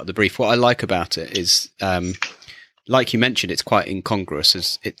amazing part of the brief. What I like about it is, like you mentioned, it's quite incongruous.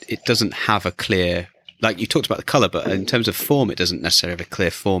 As it doesn't have a clear, like you talked about the colour, but in terms of form, it doesn't necessarily have a clear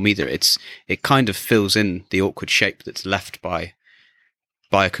form either. It kind of fills in the awkward shape that's left by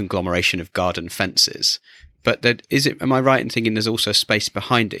a conglomeration of garden fences. But am I right in thinking there's also space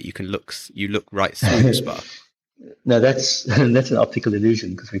behind it? You look right through the spa. No, that's an optical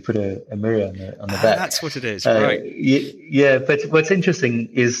illusion because we put a mirror on the back. That's what it is, right? Yeah, but what's interesting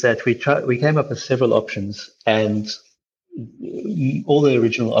is that we came up with several options, and all the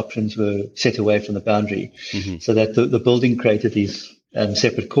original options were set away from the boundary, so that the building created these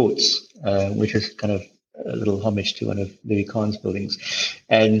separate courts, which is kind of a little homage to one of Louis Kahn's buildings.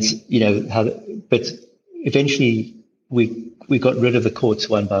 And, but eventually we got rid of the courts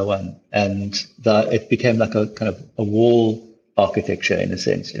one by one, and it became like a kind of a wall architecture in a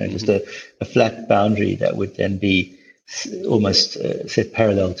sense, just a flat boundary that would then be almost set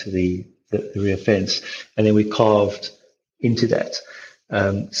parallel to the rear fence. And then we carved into that.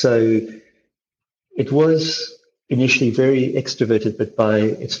 So it was initially very extroverted, but by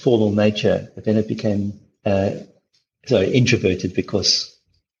its formal nature, but then it became introverted because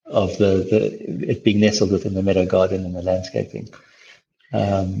of it being nestled within the meadow garden and the landscaping.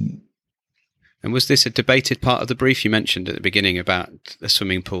 And was this a debated part of the brief? You mentioned at the beginning about the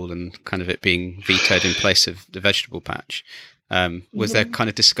swimming pool and kind of it being vetoed in place of the vegetable patch. Was there kind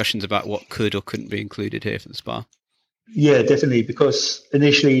of discussions about what could or couldn't be included here for the spa? Yeah, definitely, because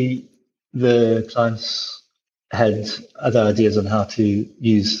initially the clients had other ideas on how to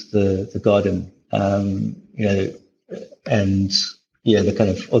use the garden, the kind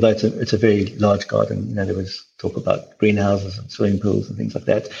of, although it's a very large garden, there was talk about greenhouses and swimming pools and things like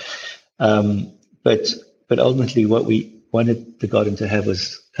that. But ultimately, what we wanted the garden to have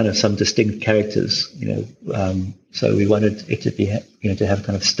was kind of some distinct characters, so we wanted it to be, to have a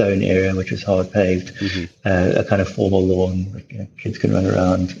kind of stone area, which is hard paved, a kind of formal lawn, kids can run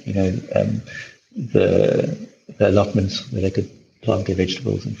around, the allotments where they could plant their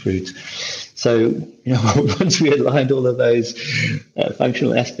vegetables and fruit. So, once we aligned all of those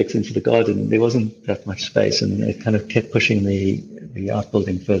functional aspects into the garden, there wasn't that much space, and it kind of kept pushing the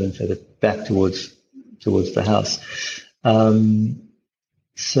outbuilding further and further back towards the house.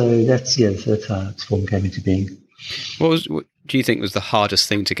 So that's how its form came into being. What do you think was the hardest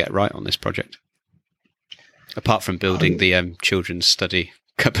thing to get right on this project, apart from building the children's study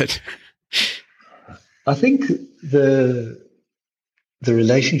cupboard? I think the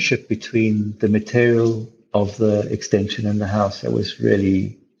relationship between the material of the extension and the house, that was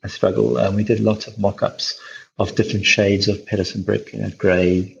really a struggle. We did lots of mock-ups of different shades of Pedersen brick,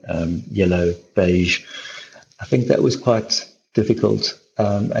 grey, yellow, beige. I think that was quite difficult.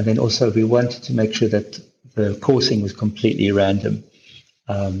 And then also we wanted to make sure that the coursing was completely random.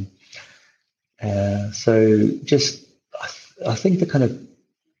 So just, I think the kind of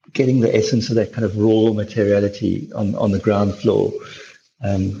getting the essence of that kind of raw materiality on the ground floor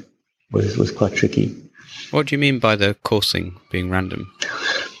was quite tricky. What do you mean by the coursing being random?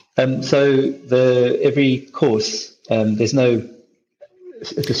 So every course, it's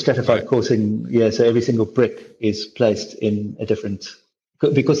a stratified coursing. Yeah, so every single brick is placed in a different,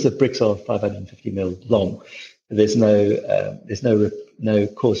 because the bricks are 550 mil long. There's no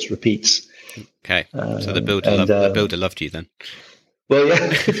course repeats. Okay, so the builder loved you then. Well,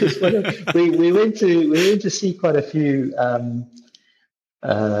 yeah, we went to see quite a few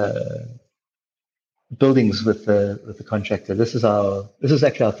buildings with the contractor. This is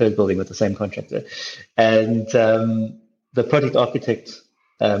actually our third building with the same contractor, and the project architect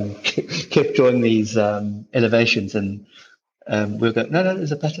kept drawing these elevations, and we'll go, no,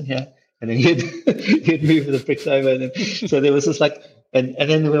 there's a pattern here, and then he'd move the bricks over, and then, so there was this and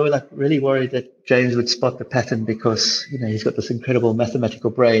then we were really worried that James would spot the pattern because he's got this incredible mathematical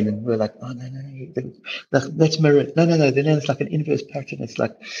brain, and we're like, oh no, let's mirror it. No, then it's like an inverse pattern. It's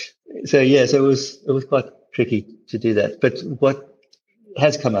like, so it was quite tricky to do that. But what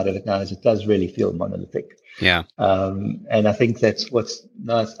has come out of it now is it does really feel monolithic. Yeah. And I think that's what's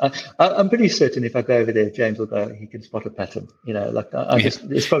nice. I'm pretty certain if I go over there, James will go, he can spot a pattern.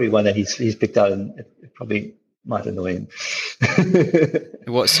 It's probably one that he's picked out, and it probably might annoy him.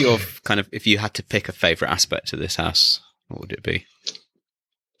 What's your kind of, if you had to pick a favourite aspect of this house, what would it be?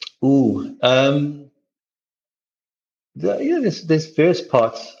 There's various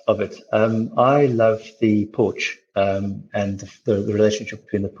parts of it. I love the porch and the relationship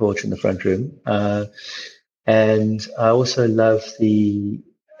between the porch and the front room. And I also love the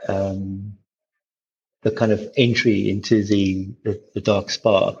kind of entry into the dark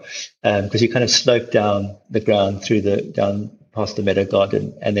spa, because you kind of slope down the ground down past the meadow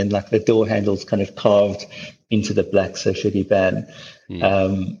garden, and then the door handles kind of carved into the black Sochaux ban,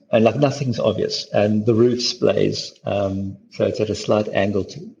 and nothing's obvious, and the roof splays, so it's at a slight angle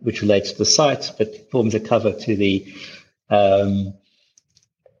which relates to the site, but forms a cover to the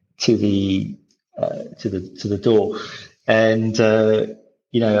door, and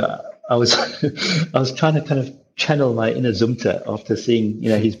I was trying to kind of channel my inner Zumta after seeing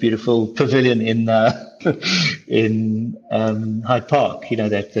his beautiful pavilion in Hyde Park.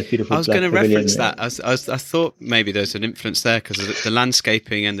 That beautiful. I was going to reference that. I thought maybe there's an influence there because of the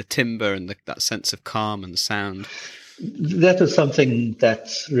landscaping and the timber and that sense of calm and the sound. that was something that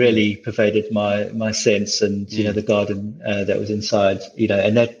really pervaded my sense, and the garden that was inside,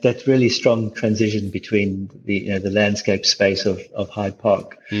 and that really strong transition between the landscape space of Hyde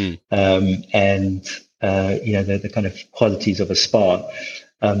Park, and the kind of qualities of a spa,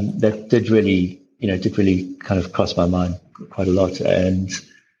 that did really kind of cross my mind quite a lot. And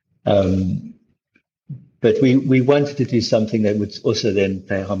but we wanted to do something that would also then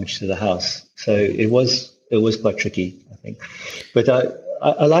pay homage to the house. So it was quite tricky, I think. But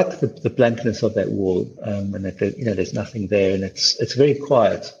I like the blankness of that wall, and that there's nothing there, and it's very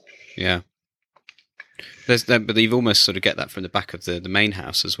quiet. Yeah. But you've almost sort of get that from the back of the main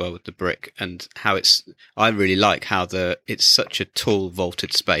house as well, with the brick, and how I really like how it's such a tall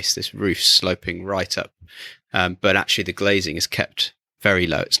vaulted space, this roof sloping right up, but actually the glazing is kept very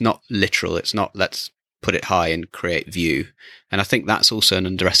low. It's not literal. It's not let's put it high and create view. And I think that's also an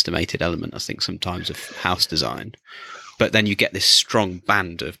underestimated element, I think, sometimes of house design. But then you get this strong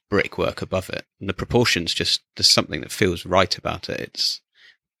band of brickwork above it, and the proportions there's something that feels right about it. It's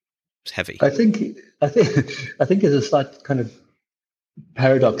heavy. I think there's a slight kind of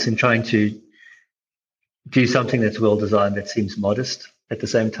paradox in trying to do something that's well designed that seems modest at the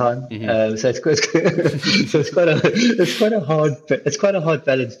same time. So it's quite a hard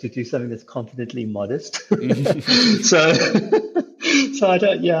balance to do something that's confidently modest. So I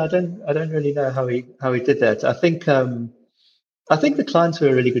don't really know how he did that. I think the clients were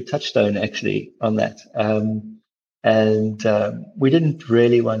a really good touchstone actually on that. And we didn't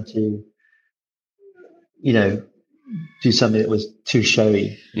really want to, do something that was too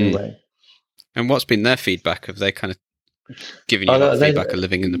showy in a way. And what's been their feedback? Have they kind of given you that feedback of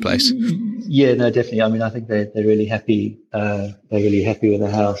living in the place? Yeah, no, definitely. I mean, I think they're really happy. They're really happy with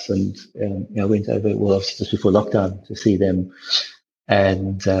the house, and I went over obviously just before lockdown to see them,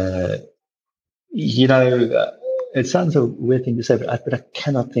 and it sounds a weird thing to say, but I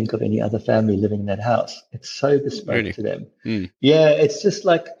cannot think of any other family living in that house. It's so bespoke to them. Yeah, it's just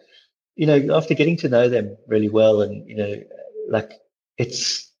like, after getting to know them really well, and like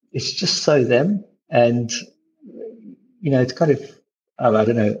it's just so them, and it's kind of, I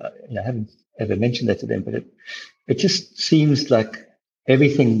don't know, I haven't ever mentioned that to them, but it just seems like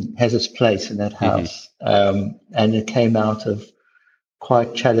everything has its place in that house, and it came out of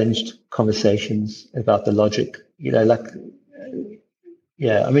quite challenged conversations about the logic. I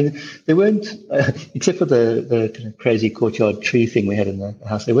mean, there weren't, except for the kind of crazy courtyard tree thing we had in the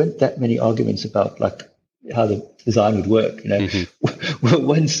house, there weren't that many arguments about like how the design would work.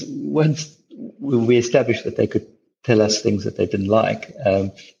 Once we established that they could tell us things that they didn't like,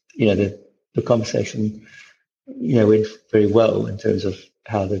 the conversation, went very well in terms of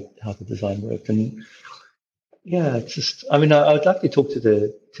how the design worked. And yeah, it's just, I mean, I'd like to talk to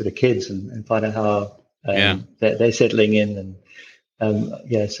the kids and find out how they're settling in. And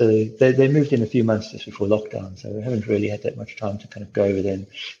so they moved in a few months just before lockdown, so we haven't really had that much time to kind of go over there and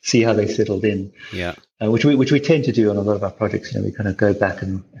see how they settled in. Yeah, which we tend to do on a lot of our projects. We kind of go back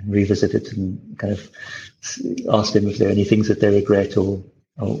and revisit it and kind of ask them if there are any things that they regret, or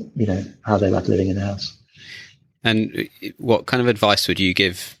how they like living in the house. And what kind of advice would you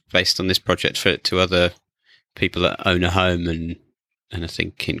give based on this project to other people that own a home and are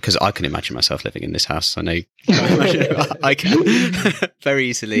thinking, because I can imagine myself living in this house. I know I can very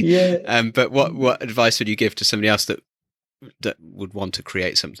easily. Yeah. But what advice would you give to somebody else that would want to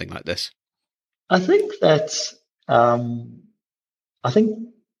create something like this? I think that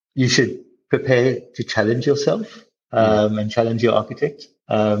you should prepare to challenge yourself and challenge your architect.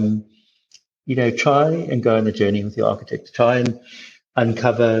 Try and go on the journey with your architect. Try and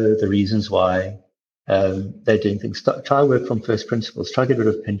uncover the reasons why they're doing things. Try work from first principles. Try get rid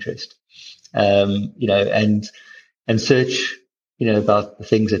of Pinterest, and search, about the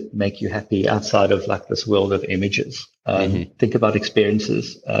things that make you happy outside of like this world of images. Think about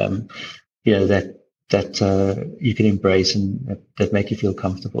experiences, that you can embrace and that make you feel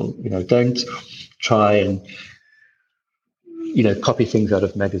comfortable. Don't try and copy things out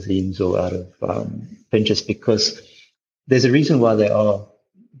of magazines or out of Pinterest, because there's a reason why they are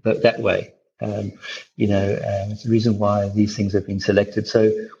that way. It's the reason why these things have been selected.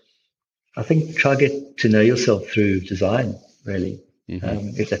 So I think try to get to know yourself through design, really,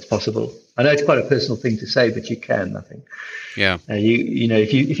 if that's possible. I know it's quite a personal thing to say, but you can, I think. Yeah.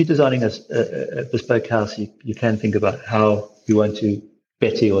 If you're designing a bespoke house, you can think about how you want to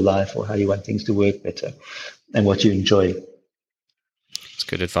better your life, or how you want things to work better, and what you enjoy. That's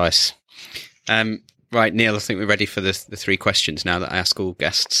good advice. Right, Neil, I think we're ready for the three questions now that I ask all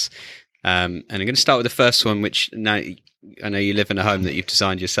guests. And I'm going to start with the first one, which now I know you live in a home that you've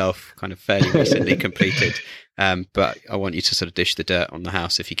designed yourself, kind of fairly recently completed. but I want you to sort of dish the dirt on the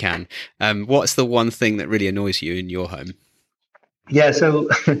house if you can. What's the one thing that really annoys you in your home? Yeah, so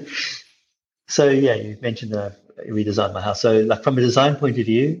yeah, you mentioned redesign my house. So like from a design point of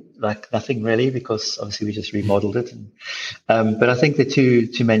view, like nothing really, because obviously we just remodeled it. But I think the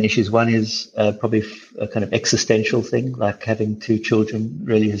two main issues. One is probably a kind of existential thing, like having two children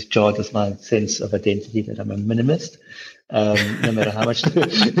really has jarred with my sense of identity that I'm a minimalist. No matter how much,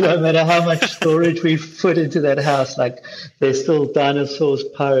 no matter how much storage we've put into that house, like there's still dinosaurs,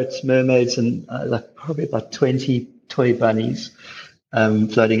 pirates, mermaids, and like probably about 20 toy bunnies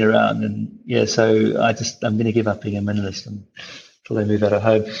floating around. And yeah, so I'm going to give up being a minimalist until they move out of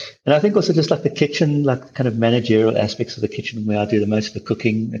home. And I think also just like the kitchen, like the kind of managerial aspects of the kitchen where I do the most of the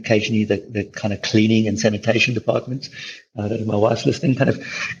cooking, occasionally the kind of cleaning and sanitation department that my wife's listening kind of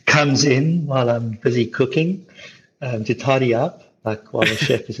comes in while I'm busy cooking to tidy up, like while the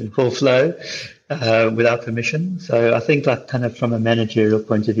chef is in full flow without permission. So I think like kind of from a managerial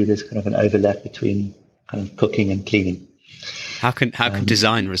point of view, there's kind of an overlap between kind of cooking and cleaning. How can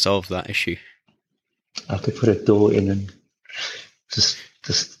design resolve that issue? I could put a door in and just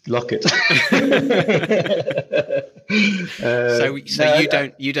lock it.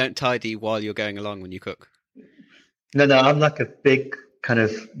 You don't tidy while you're going along when you cook? No, I'm like a big kind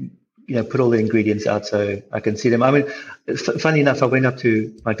of, put all the ingredients out so I can see them. I mean, funny enough, I went up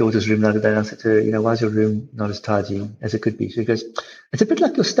to my daughter's room the other day and I said to her, why is your room not as tidy as it could be? She goes, it's a bit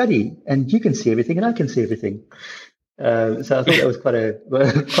like your study and you can see everything and I can see everything. So I thought that was quite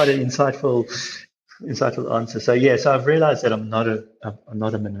an insightful answer. So yeah, so I've realised that I'm not a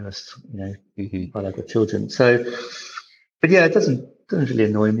minimalist, while I've got children. So, but yeah, it doesn't really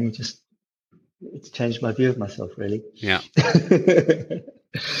annoy me. It's changed my view of myself, really. Yeah.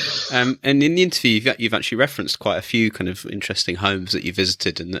 And in the interview, you've actually referenced quite a few kind of interesting homes that you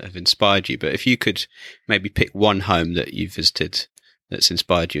visited and that have inspired you. But if you could maybe pick one home that you visited that's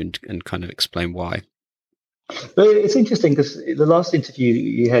inspired you and kind of explain why. Well, it's interesting because the last interview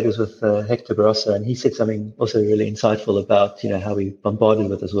you had was with Hector Barossa, and he said something also really insightful about how we bombarded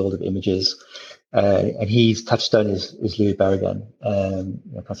with this world of images, and his touchstone is Louis Barragan,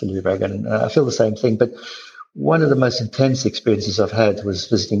 Casa Louis Barragan, and I feel the same thing. But one of the most intense experiences I've had was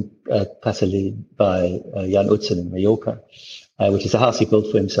visiting Casa Louis by Jan Utzon in Mallorca, which is a house he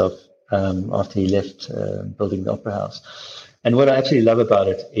built for himself after he left building the Opera House. And what I actually love about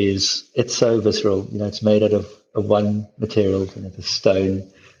it is it's so visceral. It's made out of one material, the stone.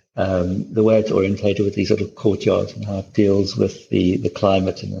 The way it's orientated with these little courtyards and how it deals with the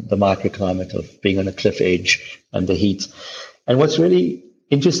climate and the microclimate of being on a cliff edge and the heat. And what's really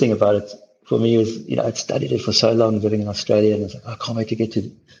interesting about it for me is, I'd studied it for so long living in Australia, and I was like, I can't wait to get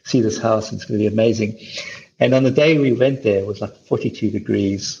to see this house. And it's going to be amazing. And on the day we went there, it was like 42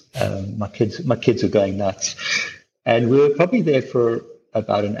 degrees. My kids were going nuts. And we were probably there for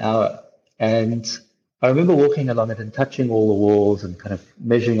about an hour. And I remember walking along it and touching all the walls and kind of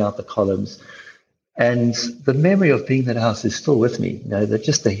measuring out the columns. And the memory of being in that house is still with me.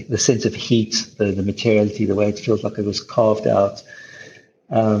 The sense of heat, the materiality, the way it feels like it was carved out.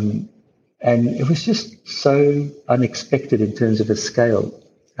 And it was just so unexpected in terms of the scale.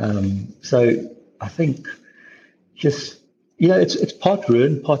 So I think just... it's part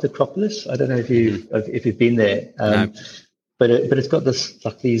ruin, part Acropolis. I don't know if you've been there, no. but it's got this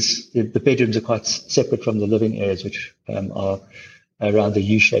like the bedrooms are quite separate from the living areas, which are around the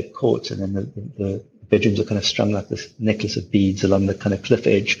U-shaped court, and then the bedrooms are kind of strung like this necklace of beads along the kind of cliff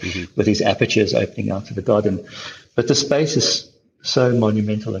edge, with these apertures opening out to the garden. But the space is so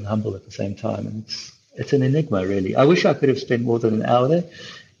monumental and humble at the same time, and it's an enigma, really. I wish I could have spent more than an hour there,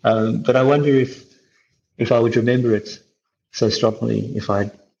 but I wonder if I would remember it so strongly if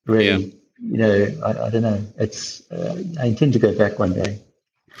I'd really, I don't know. I intend to go back one day,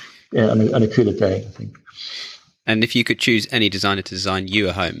 on a cooler day, I think. And if you could choose any designer to design you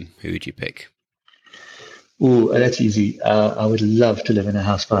a home, who would you pick? Oh, that's easy. I would love to live in a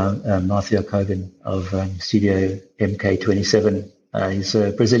house by Marcio Kogan of Studio MK27. He's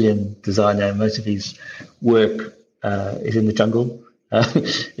a Brazilian designer. Most of his work is in the jungle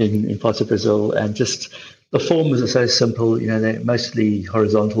in parts of Brazil, and just... the forms are so simple, they're mostly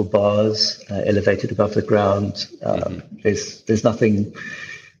horizontal bars elevated above the ground. There's nothing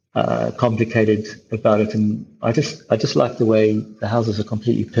complicated about it, and I just like the way the houses are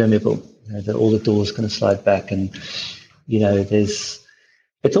completely permeable. All the doors kind of slide back, and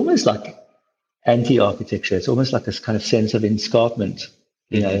it's almost like anti-architecture. It's almost like this kind of sense of escarpment.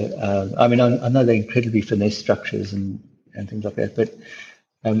 I mean, I know they're incredibly finesse structures and things like that, but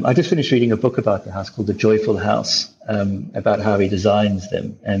I just finished reading a book about the house called The Joyful House, about how he designs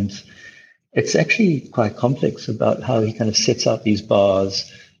them. And it's actually quite complex about how he kind of sets out these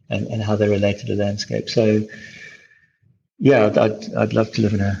bars and how they relate to the landscape. So, yeah, I'd love to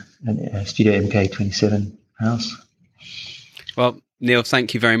live in a Studio MK27 house. Well, Neil,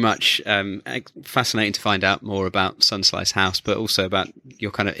 thank you very much. Fascinating to find out more about Sunslice House, but also about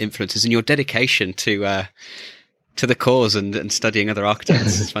your kind of influences and your dedication to the cause and studying other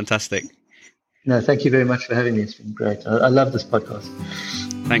architects. It's fantastic. No, thank you very much for having me. It's been great. I love this podcast.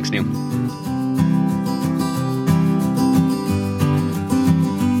 Thanks, Neil.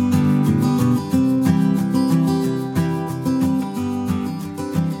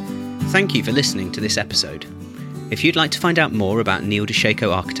 Thank you for listening to this episode. If you'd like to find out more about Neil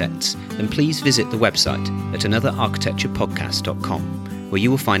DeShaco Architects, then please visit the website at anotherarchitecturepodcast.com, where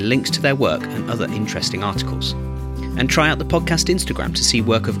you will find links to their work and other interesting articles. And try out the podcast Instagram to see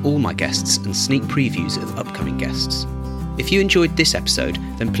work of all my guests and sneak previews of upcoming guests. If you enjoyed this episode,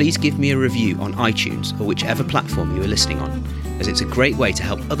 then please give me a review on iTunes or whichever platform you are listening on, as it's a great way to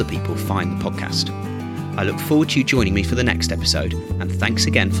help other people find the podcast. I look forward to you joining me for the next episode, and thanks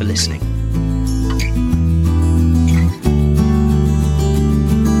again for listening.